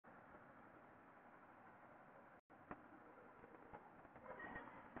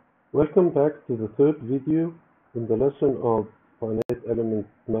Welcome back to the third video in the lesson of finite element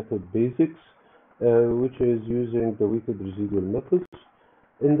method basics, which is using the weighted residual methods.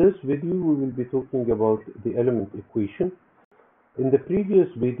 In this video, we will be talking about the element equation. In the previous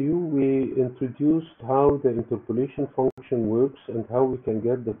video, we introduced how the interpolation function works and how we can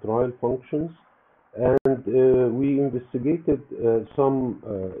get the trial functions, and we investigated some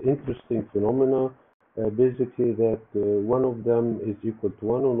interesting phenomena. Basically that one of them is equal to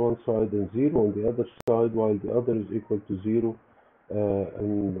 1 on one side and 0 on the other side, while the other is equal to 0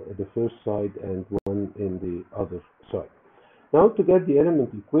 on the first side and 1 in the other side. Now, to get the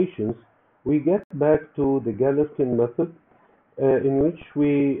element equations, we get back to the Galerkin method, in which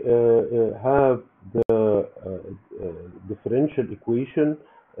we have the differential equation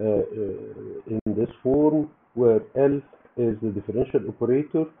in this form, where L is the differential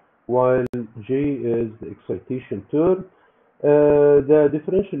operator, while J is the excitation term. The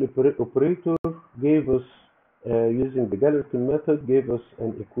differential operator gave us, using the Galerkin method, gave us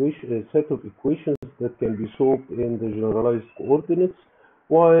an equation, a set of equations that can be solved in the generalized coordinates,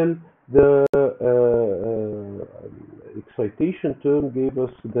 while the excitation term gave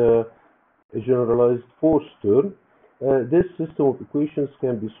us the generalized force term. This system of equations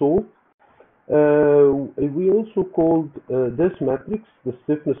can be solved. We also called this matrix the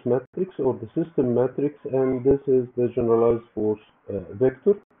stiffness matrix or the system matrix, and this is the generalized force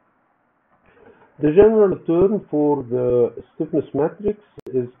vector. The general term for the stiffness matrix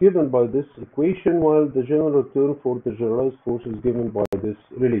is given by this equation, while the general term for the generalized force is given by this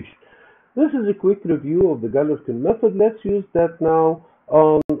relation. This is a quick review of the Galerkin method. Let's use that now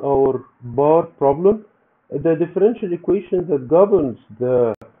on our bar problem. The differential equation that governs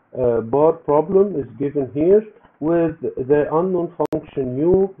the bar problem is given here, with the unknown function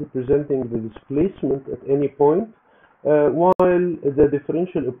u representing the displacement at any point, while the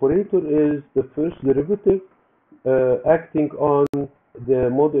differential operator is the first derivative acting on the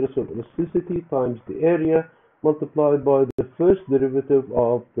modulus of elasticity times the area multiplied by the first derivative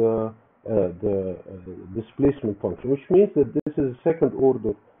of the displacement function, which means that this is a second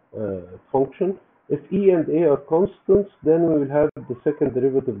order function. If E and A are constants, then we will have the second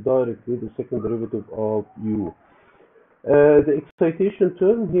derivative directly, the second derivative of U. The excitation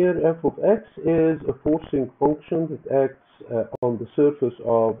term here, f of x, is a forcing function that acts on the surface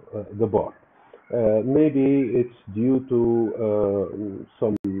of the bar. Maybe it's due to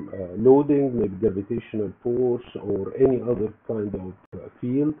some loading, maybe gravitational force or any other kind of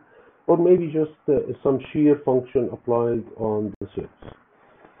field, or maybe just some shear function applied on the surface.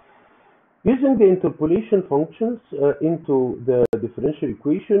 Using the interpolation functions into the differential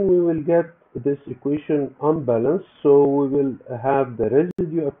equation, we will get this equation unbalanced. So we will have the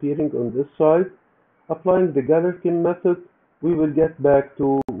residue appearing on this side. Applying the Galerkin method, we will get back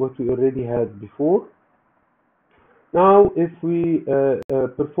to what we already had before. Now, if we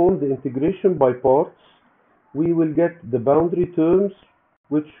perform the integration by parts, we will get the boundary terms,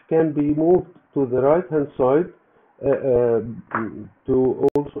 which can be moved to the right-hand side to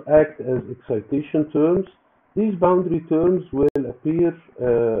also act as excitation terms. These boundary terms will appear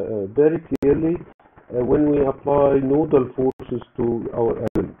very clearly when we apply nodal forces to our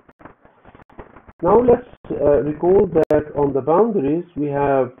element. Now let's recall that on the boundaries we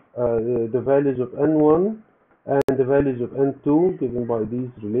have the values of n1 and the values of n2 given by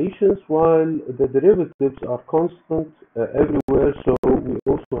these relations, while the derivatives are constant everywhere, so we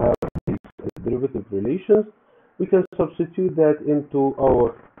also have these derivative relations. We can substitute that into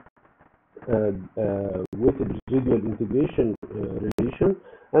our weighted residual integration relation,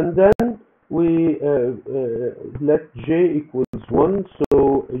 and then we let j equals 1,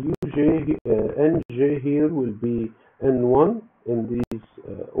 so uj nj here will be n1 in these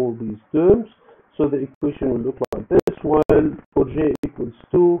all these terms, so the equation will look like this, while for j equals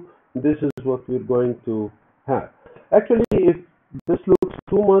 2, this is what we're going to have. Actually, if this looks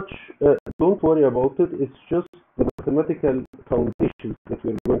too much, don't worry about it. It's just the mathematical foundations that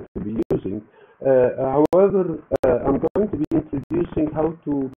we're going to be using. However, I'm going to be introducing how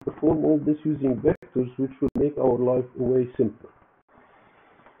to perform all this using vectors, which will make our life way simpler.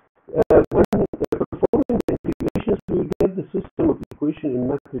 When performing the integrations, we will get the system of equation in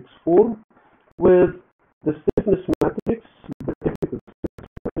matrix form with the stiffness matrix, the typical stiffness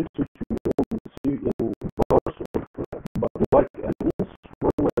matrix, which we always see in bars or like elements,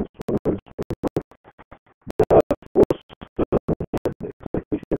 1 minus 1 minus 1. The force term, the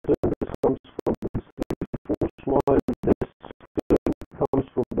excitation term, this comes from the distributed force, while this term comes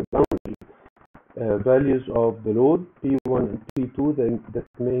from the boundary values of the load, P1 and P2, then that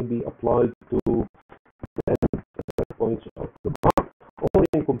may be applied to the end points of the bar, all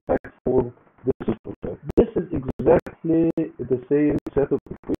in compact exactly the same set of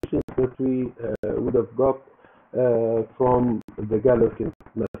equations that we would have got from the Galerkin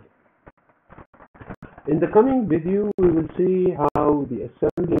method. In the coming video, we will see how the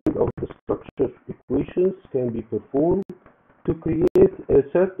assembling of the structure equations can be performed to create a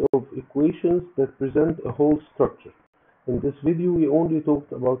set of equations that present a whole structure. In this video, we only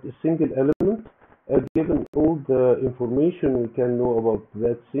talked about a single element. Given all the information we can know about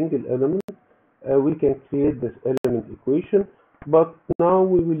that single element, we can create this element equation, but now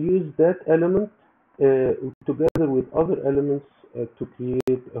we will use that element together with other elements to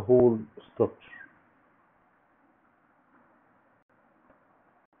create a whole structure.